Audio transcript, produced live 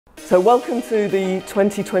So welcome to the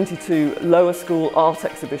 2022 Lower School Art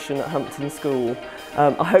Exhibition at Hampton School.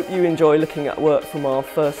 I hope you enjoy looking at work from our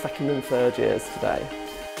first, second and third years today.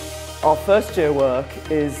 Our first year work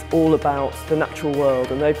is all about the natural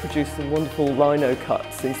world, and they've produced some wonderful lino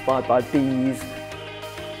cuts inspired by bees.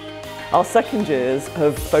 Our second years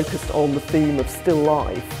have focused on the theme of still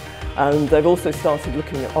life, and they've also started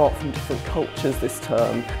looking at art from different cultures this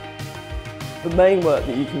term. The main work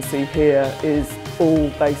that you can see here is all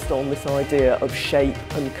based on this idea of shape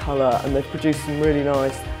and colour, and they've produced some really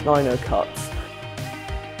nice lino cuts.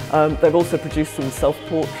 They've also produced some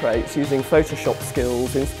self-portraits using Photoshop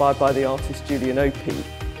skills inspired by the artist Julian Opie.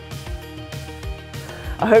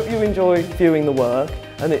 I hope you enjoy viewing the work,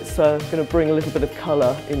 and it's going to bring a little bit of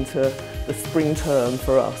colour into the spring term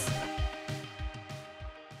for us.